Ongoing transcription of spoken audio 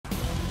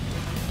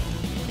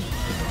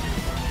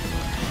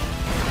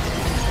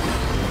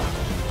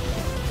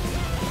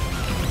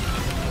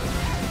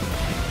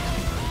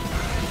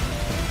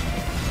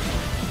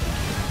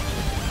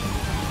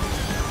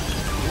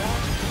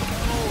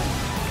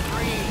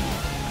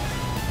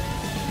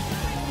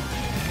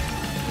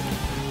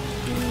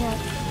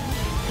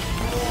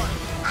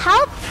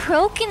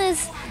broken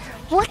as...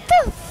 What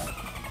the f...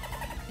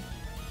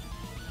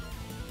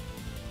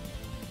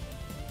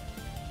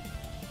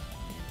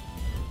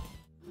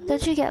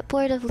 Don't you get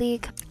bored of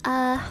League?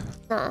 Nah.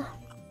 I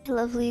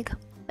love League.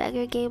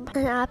 Banger game.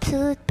 An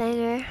absolute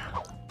banger.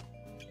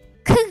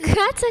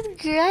 Congrats on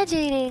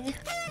graduating!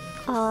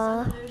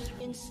 Aw.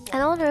 I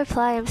don't want to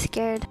reply, I'm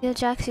scared. Yo,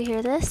 Jax, you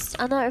hear this?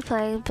 I'm not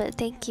replying, but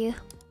thank you.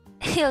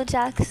 Yo,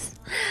 Jax.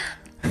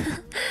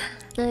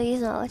 No,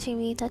 he's not watching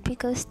me. That'd be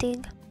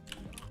ghosting.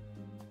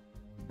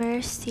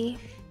 Mercy.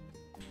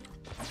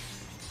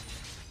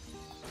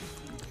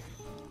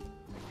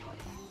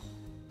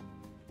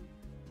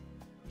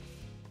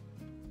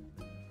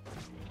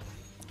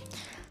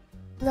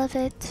 Love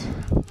it.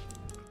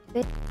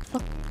 Wait,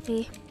 fuck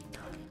me.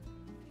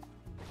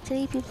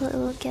 Many people, it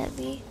won't get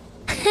me.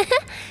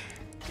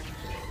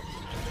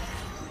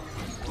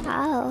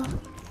 Ow.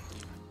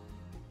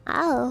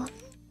 Ow.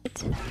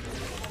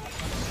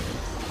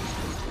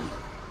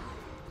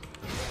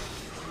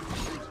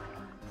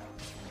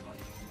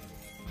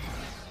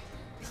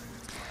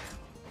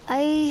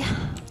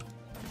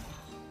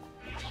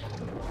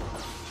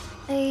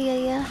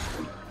 Yeah.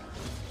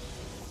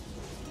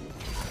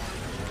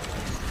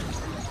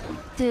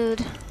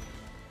 Dude.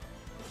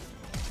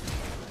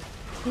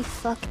 You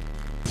fuck.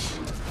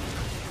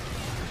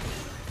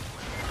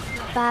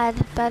 Bad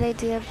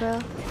idea, bro.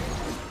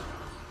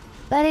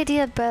 Bad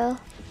idea, bro.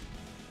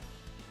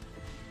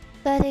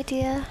 Bad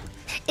idea.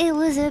 It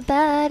was a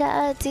bad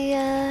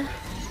idea.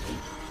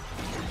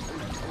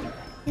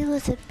 It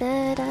was a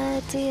bad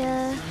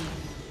idea.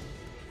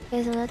 You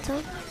guys know that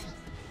song?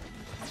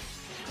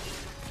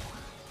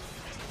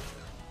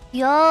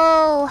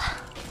 Yo!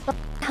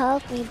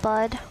 Help me,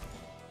 bud.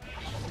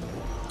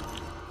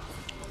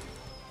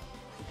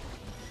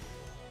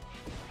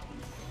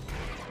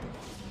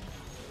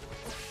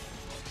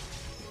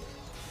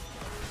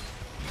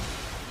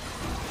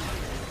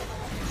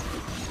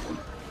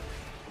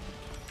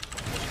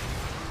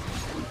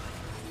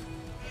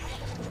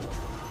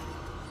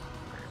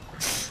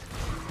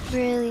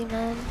 Really,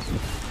 man.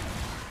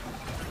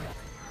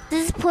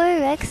 This is poor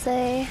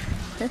Rexay.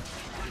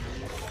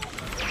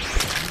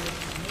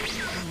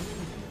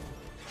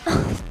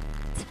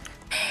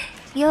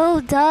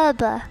 Yo,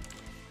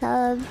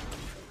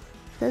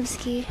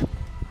 Dubski.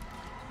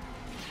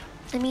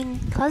 I mean,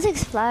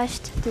 Kha'Zix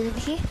flashed, didn't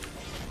he?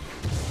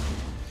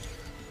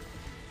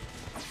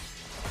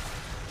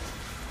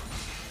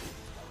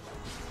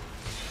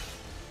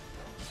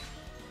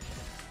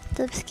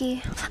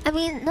 Dubski. I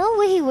mean, no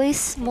way he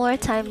wastes more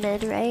time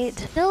mid, right?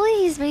 No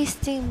way he's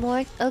wasting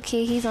more.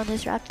 Okay, he's on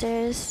his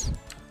Raptors.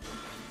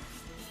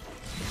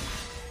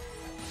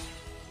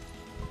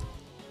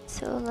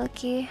 So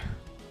lucky.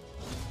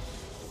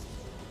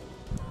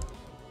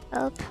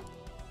 Help.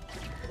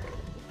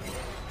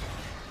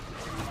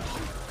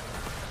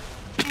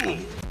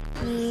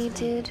 Me,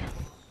 dude.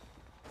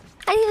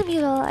 I need to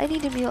mute all. I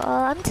need to mute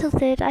all. I'm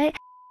tilted.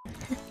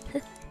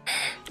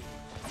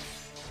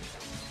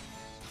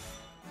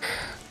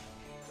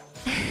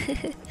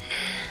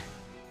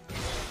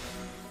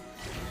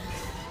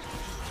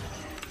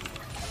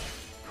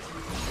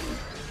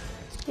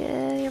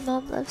 Yeah, your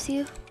mom loves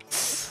you.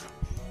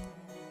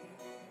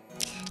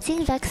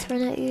 Seeing Vex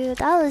run at you,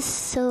 that was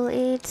so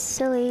AIDS,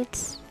 so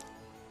AIDS.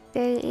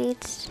 Very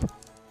AIDS.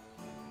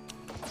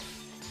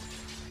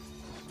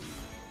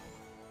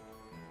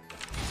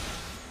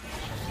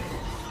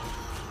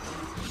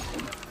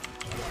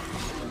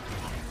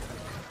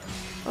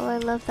 Oh, I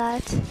love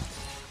that.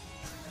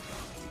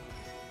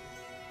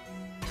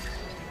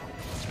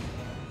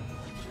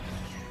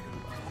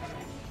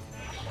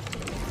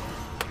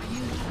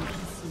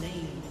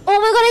 Oh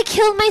my god, I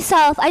killed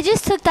myself! I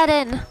just took that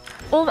in.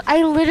 Oh,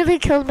 I literally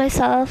killed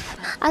myself.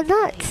 I'm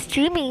not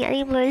streaming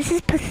anymore. This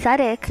is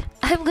pathetic.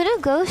 I'm gonna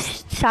go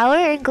shower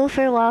and go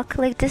for a walk.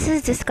 Like, this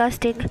is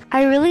disgusting.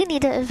 I really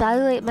need to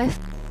evaluate my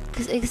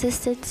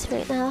existence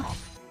right now.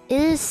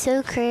 It is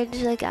so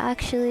cringe, like,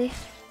 actually.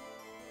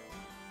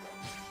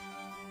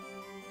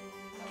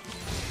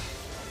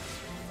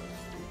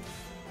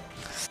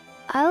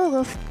 I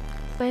will go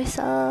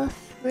myself.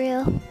 For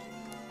real.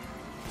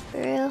 For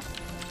real.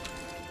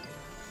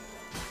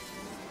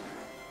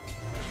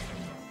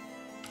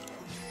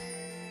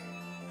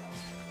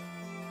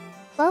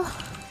 Well.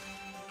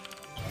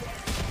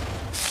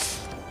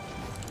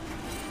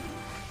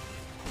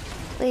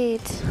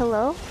 Wait,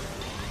 hello?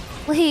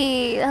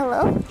 Wait,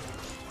 hello?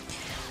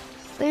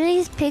 What are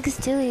these pigs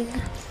doing?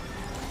 An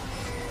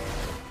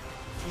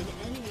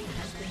enemy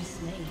has been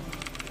slain.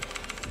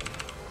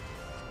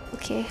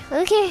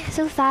 Okay,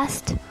 so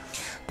fast.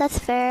 That's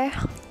fair.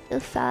 So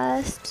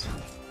fast.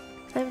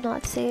 I'm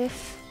not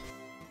safe.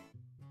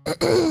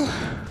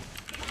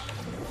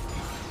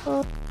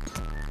 Oh,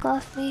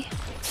 off me.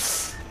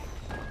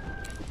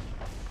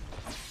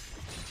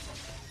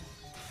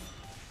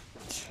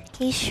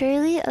 Okay,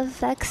 surely a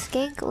Vex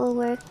gank will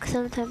work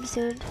sometime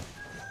soon.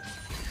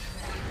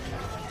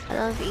 I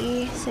love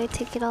E, so I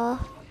take it all.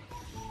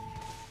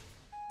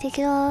 Take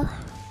it all.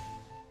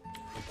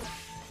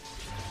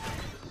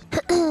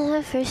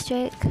 First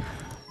strike.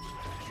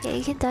 Yeah,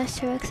 you can dash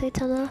to Rek'Sai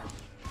tunnel.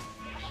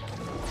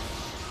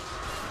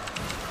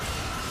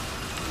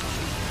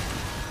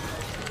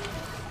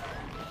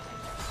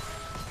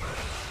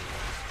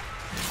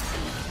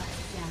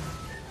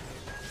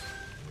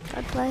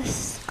 God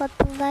bless. God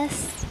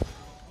bless.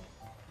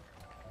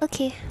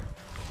 Okay.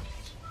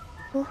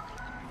 Cool.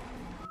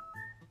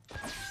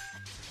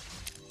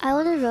 I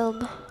wanna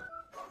roam.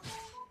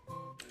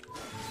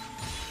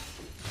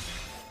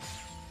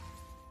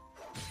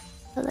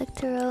 I like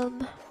to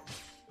roam.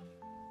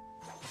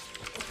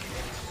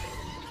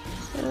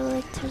 I don't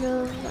like to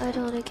roam. I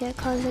don't wanna get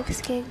Kha'Zix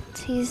skinked.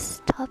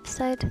 He's top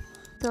side.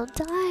 Don't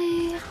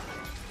die.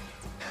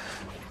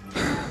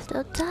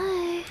 Don't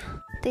die.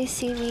 They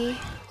see me.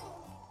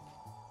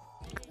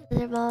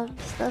 Their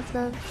moms love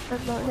them.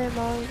 Their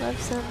mom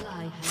loves them.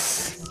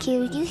 Okay,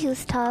 we knew he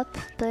was top,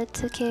 but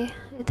it's okay.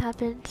 It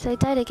happened. So I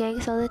died at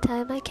ganks all the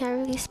time. I can't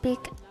really speak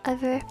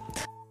ever.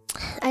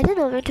 I didn't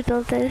know where to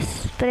build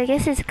this, but I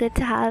guess it's good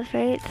to have,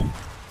 right?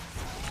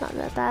 Not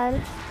that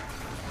bad.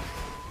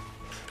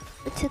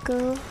 Good to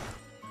go.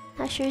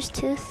 Asher's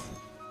Tooth.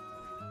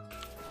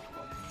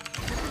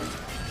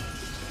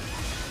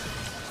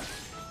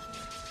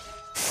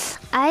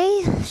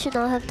 I should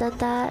not have done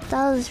that.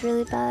 That was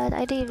really bad.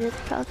 I didn't even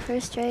proc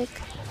first strike.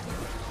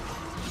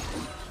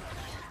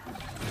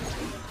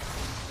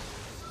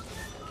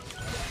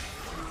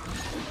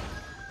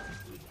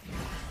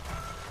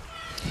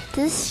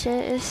 This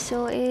shit is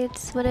so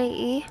AIDS when I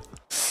E.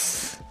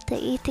 The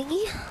E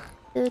thingy?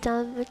 So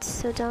dumb. It's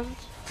so dumb.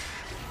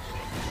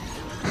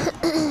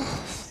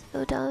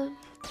 So dumb.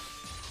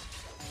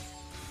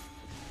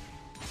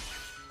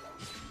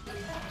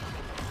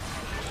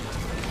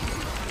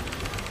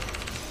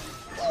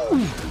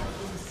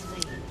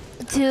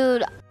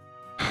 Dude,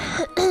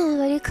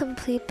 why do you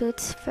complete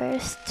boots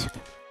first?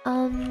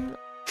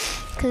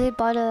 Cause I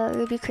bought a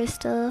ruby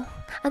crystal.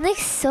 I'm like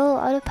so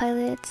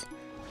autopilot.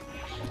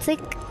 It's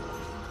like,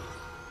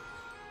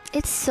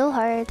 it's so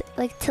hard.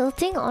 Like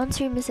tilting on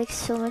stream is like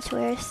so much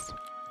worse.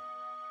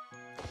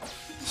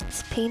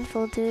 It's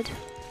painful, dude.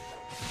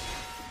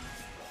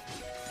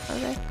 Oh,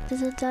 that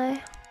doesn't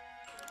die.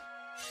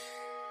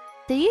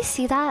 Did you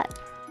see that?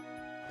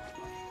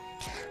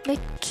 It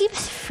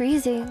keeps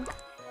freezing.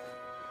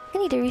 I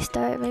need to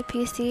restart my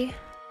PC.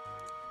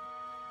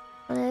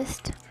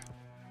 Honest.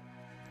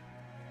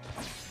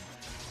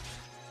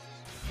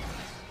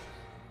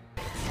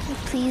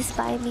 Please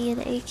buy me an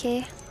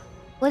AK.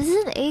 What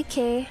is an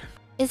AK?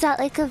 Is that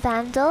like a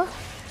Vandal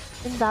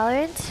in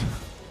Valorant?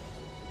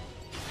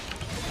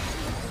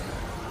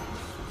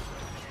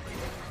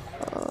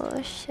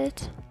 Oh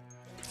shit.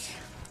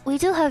 We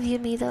do have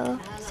Yumi though,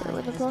 so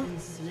winnable.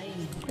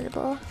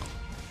 Winnable.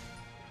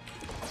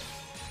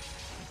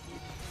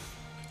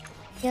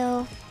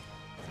 Yo.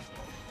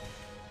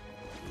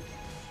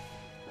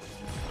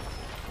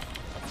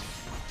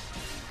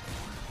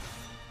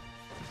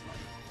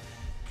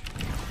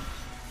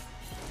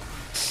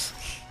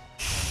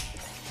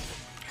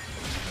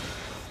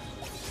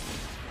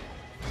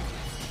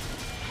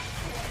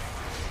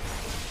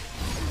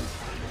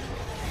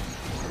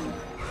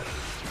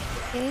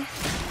 Okay.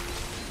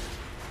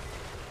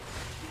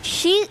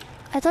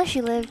 I thought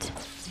she lived.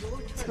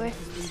 It's worth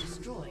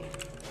it.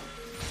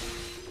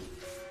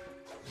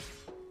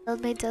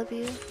 Build my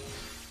W.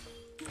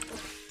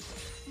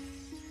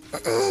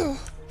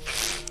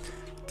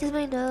 Did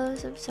my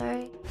nose, I'm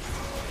sorry.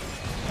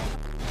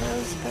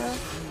 Nose, bro.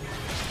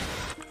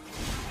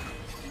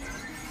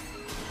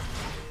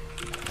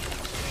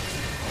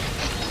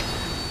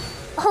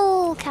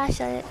 Oh,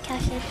 cash out,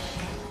 cash in.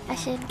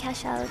 Cash in,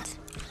 cash out.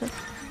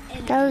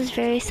 That was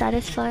very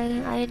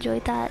satisfying. I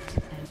enjoyed that.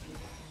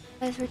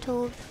 You guys were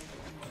told.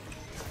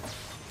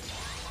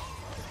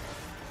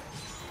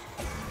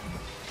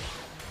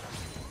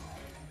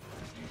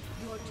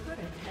 Your turret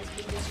has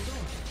been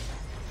destroyed.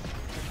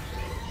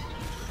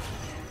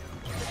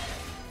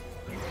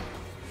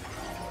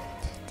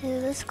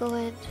 Dude, let's go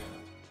in.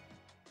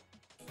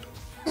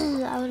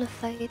 I wanna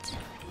fight.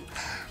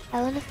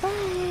 I wanna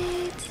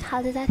fight.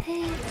 How did that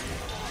hit?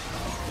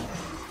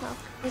 Oh,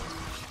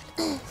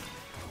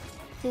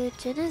 dude,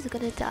 Jin is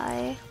gonna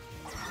die.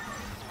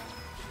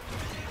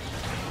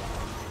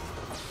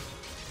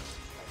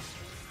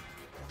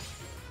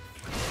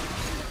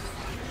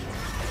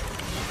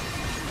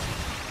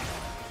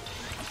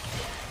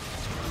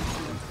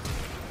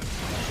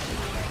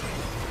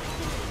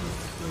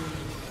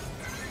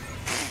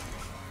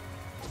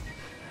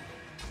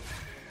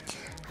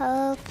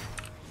 Help.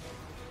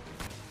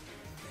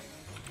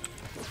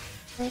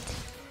 Wait.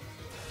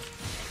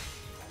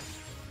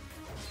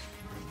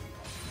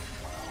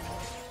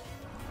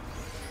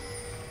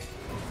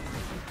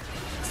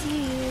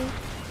 See you.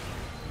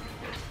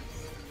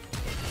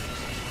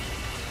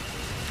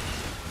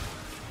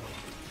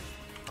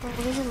 Oh,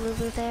 there's a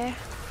Lulu there.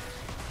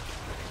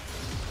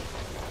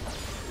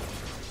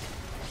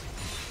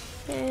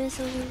 There is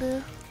a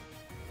Lulu.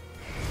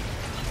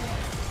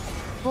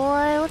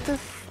 Boy, what the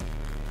f—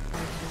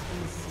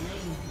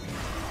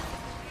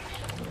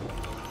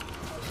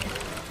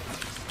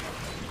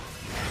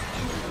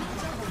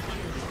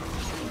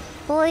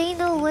 Well, ain't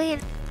no way in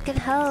fucking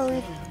hell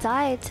we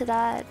died to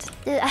that.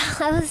 Dude,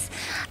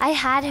 I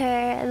had her,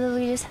 and then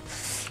we just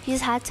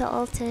had to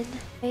ult in,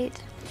 right?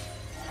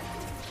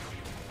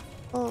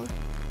 Oh.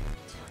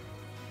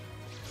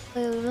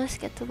 Wait, we must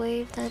get the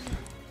wave then.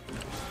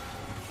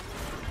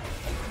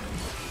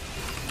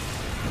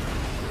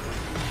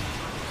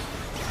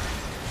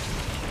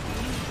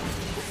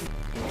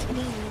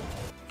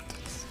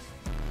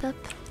 Up.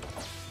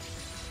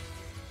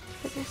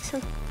 But it's so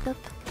up.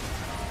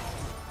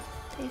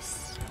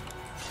 Please.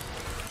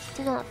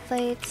 Do not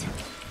fight.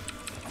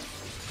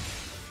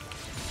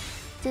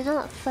 Do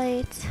not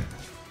fight.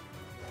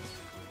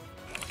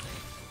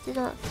 Do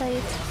not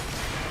fight.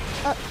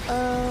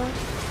 Uh-oh.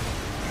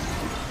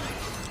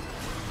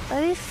 Why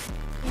are we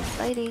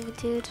fighting,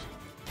 dude?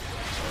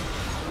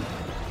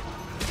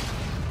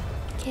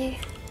 Okay.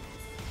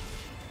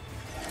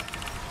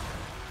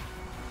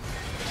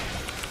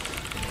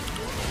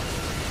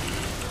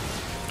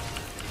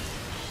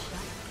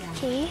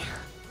 Okay.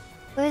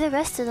 Where are the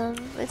rest of them?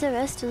 Where'd the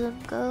rest of them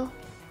go?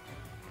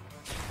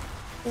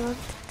 They went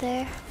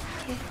there.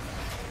 Okay.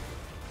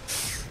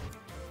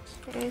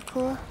 Very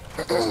cool.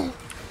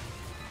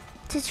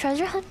 To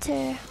treasure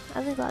hunter. I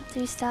only got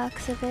 3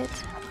 stacks of it.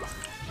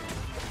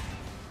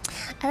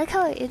 I like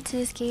how we're into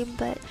this game,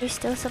 but we're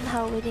still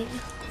somehow winning.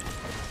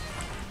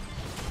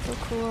 So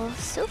cool.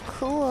 So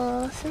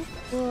cool. So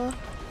cool.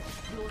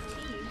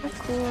 So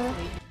cool.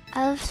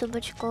 I have so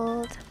much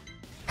gold.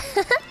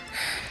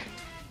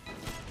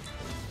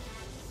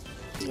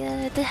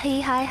 Yeah, the hey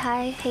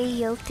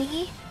yo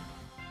thingy?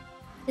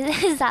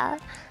 Is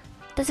that?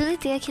 That's the only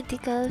thing I can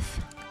think of.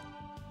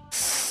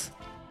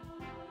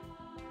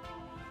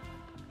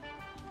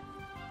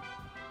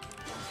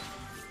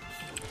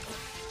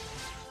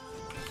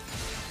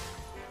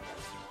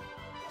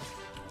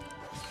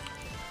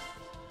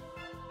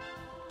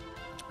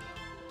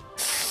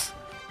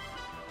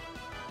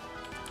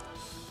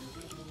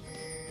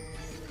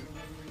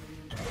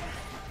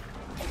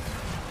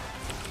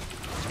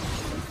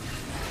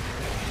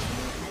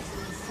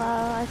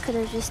 Wow, I could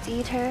have just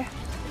eat her.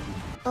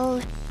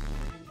 Oh.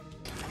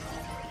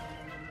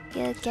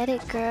 Yeah, get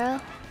it, girl.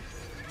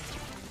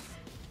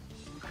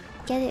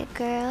 Get it,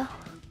 girl.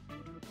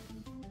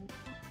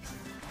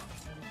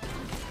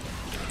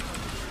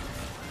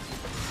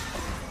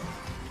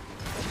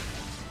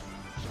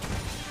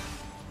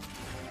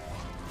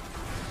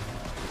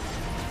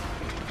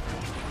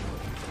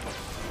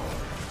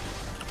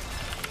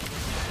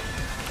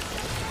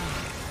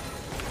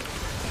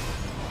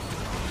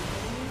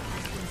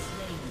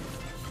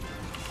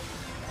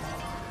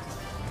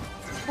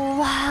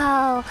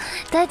 Wow,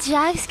 that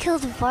Jax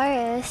killed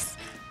Varus.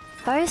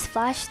 Varus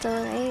flashed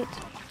though, right?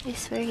 I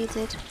swear he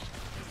did.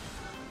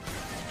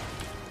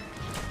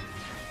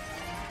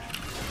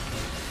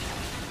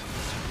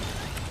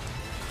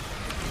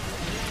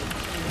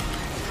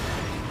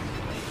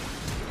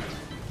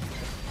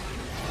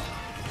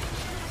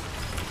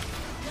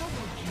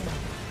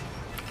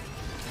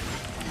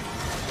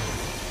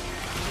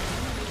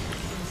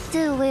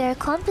 Dude, wait, our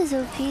comp is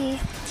OP.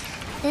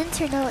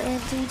 Internal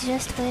and we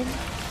just win.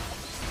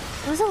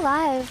 It was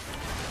alive.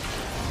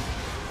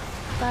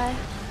 Bye.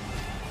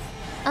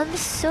 I'm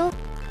so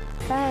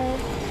sad.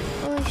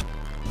 Holy sh.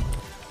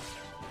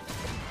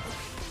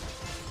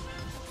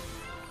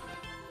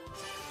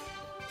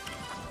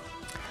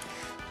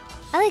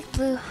 I like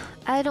blue.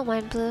 I don't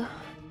mind blue.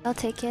 I'll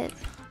take it.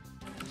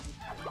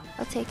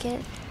 I'll take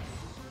it.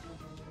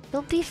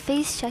 Don't be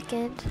face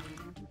checking.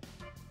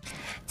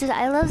 Dude,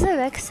 I love the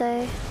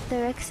Rek'Sai. The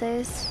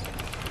Rek'Sais.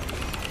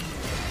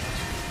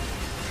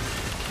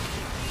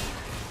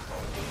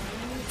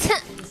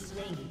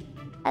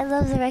 I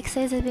love the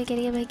Rek'Sais at the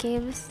beginning of my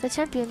games. The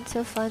champion's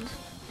so fun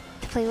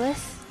to play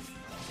with.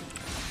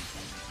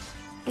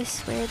 I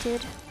swear,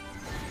 dude.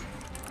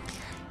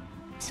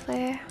 I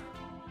swear.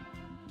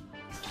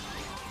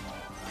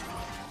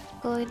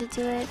 Going to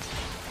do it.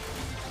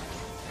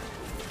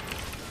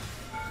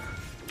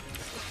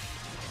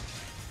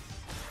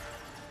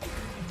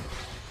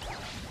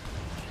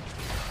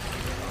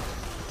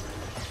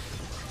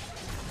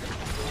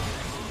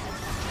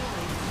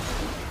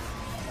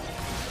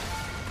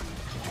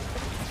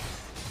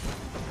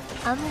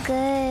 I'm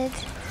good.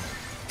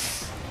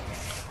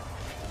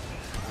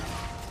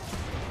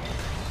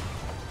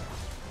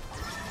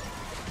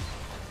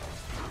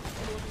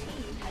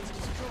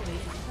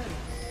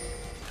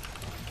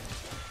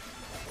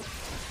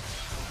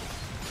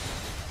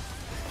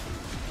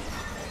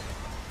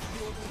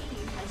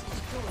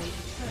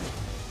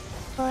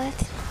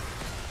 What?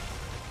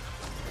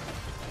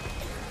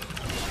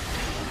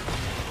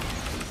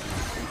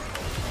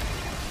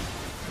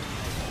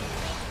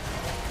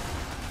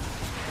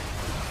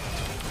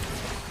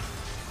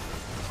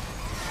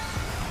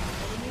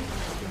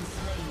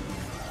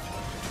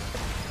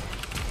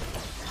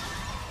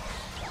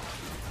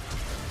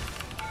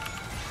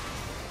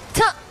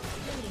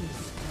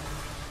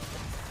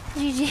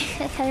 GG,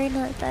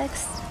 Katarina at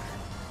Bex.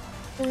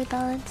 Really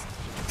balanced.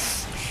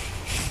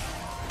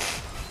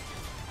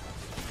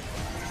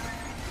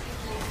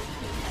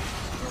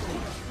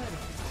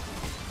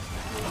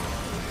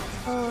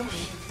 Oh.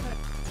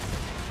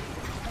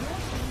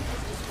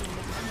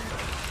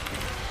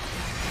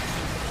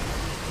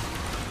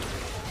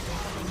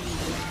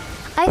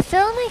 I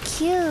failed my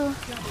Q.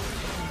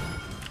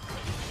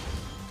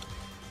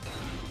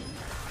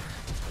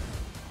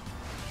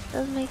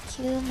 Failed my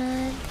Q,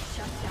 man.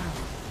 Shut down.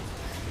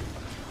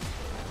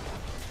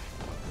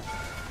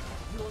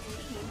 Your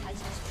team has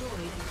destroyed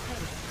a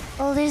turret.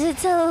 Oh, there's a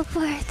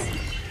teleport.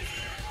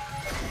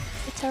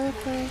 A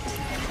teleport.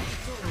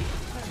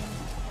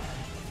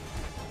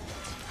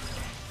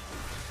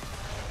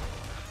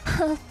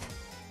 Help.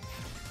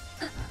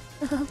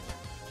 Help.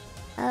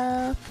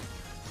 Help.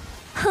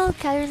 Oh,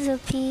 Katarina's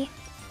OP.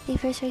 The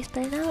first race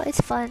play now.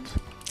 It's fun.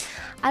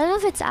 I don't know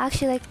if it's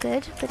actually like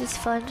good, but it's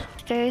fun.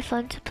 It's very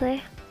fun to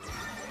play.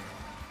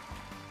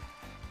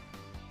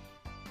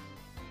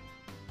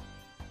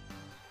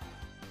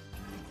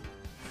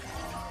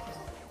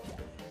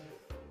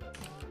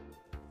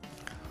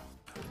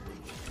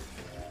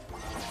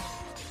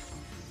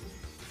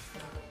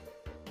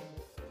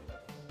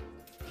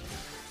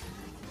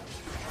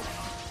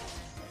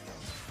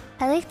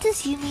 I like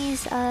this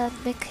Yumi's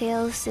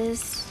Mikhail's.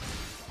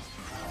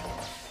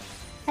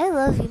 I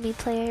love Yumi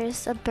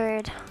players. A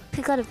bird.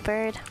 We got a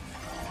bird.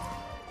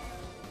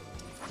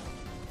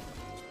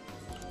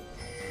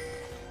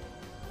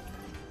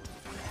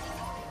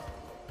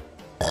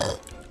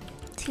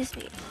 Excuse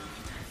me.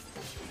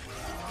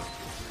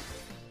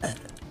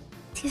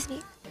 Excuse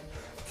me.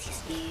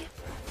 Excuse me.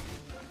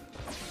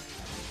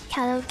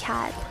 Cat on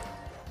cat.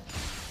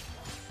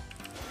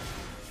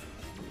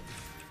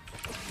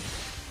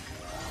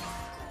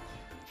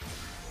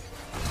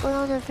 What's going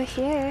on over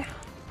here?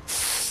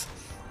 It's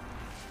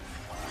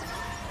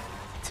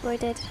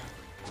worded.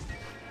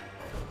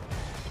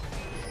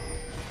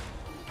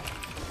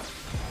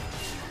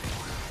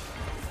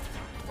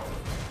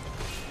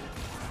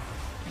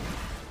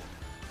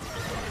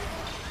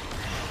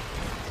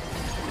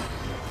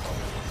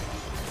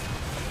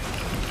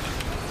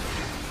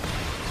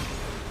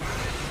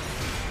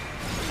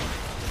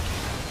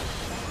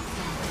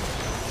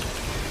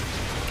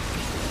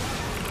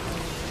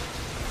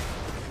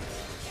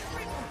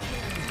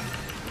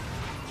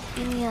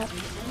 Me up.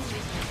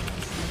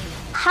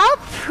 How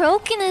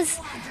broken is...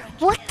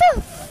 What the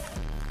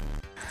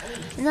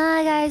f...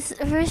 Nah, guys.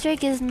 First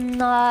strike is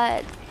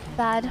not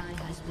bad.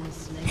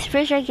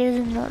 First strike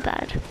is not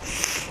bad.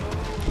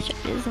 First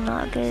strike is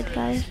not good,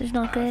 guys. It's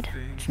not good.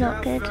 It's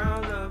not good. I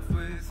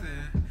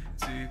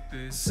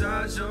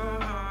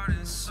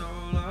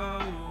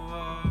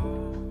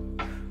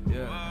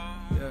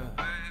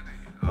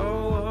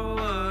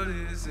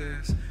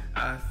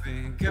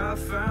think I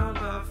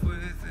found love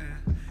within.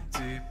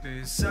 Deep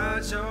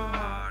inside your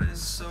heart and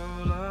soul.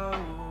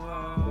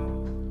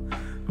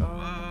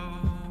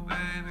 Oh,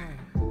 baby.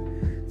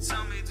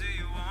 Tell me, do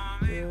you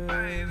want me,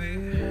 baby?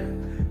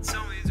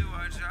 Tell me, do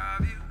I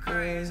drive you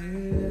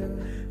crazy?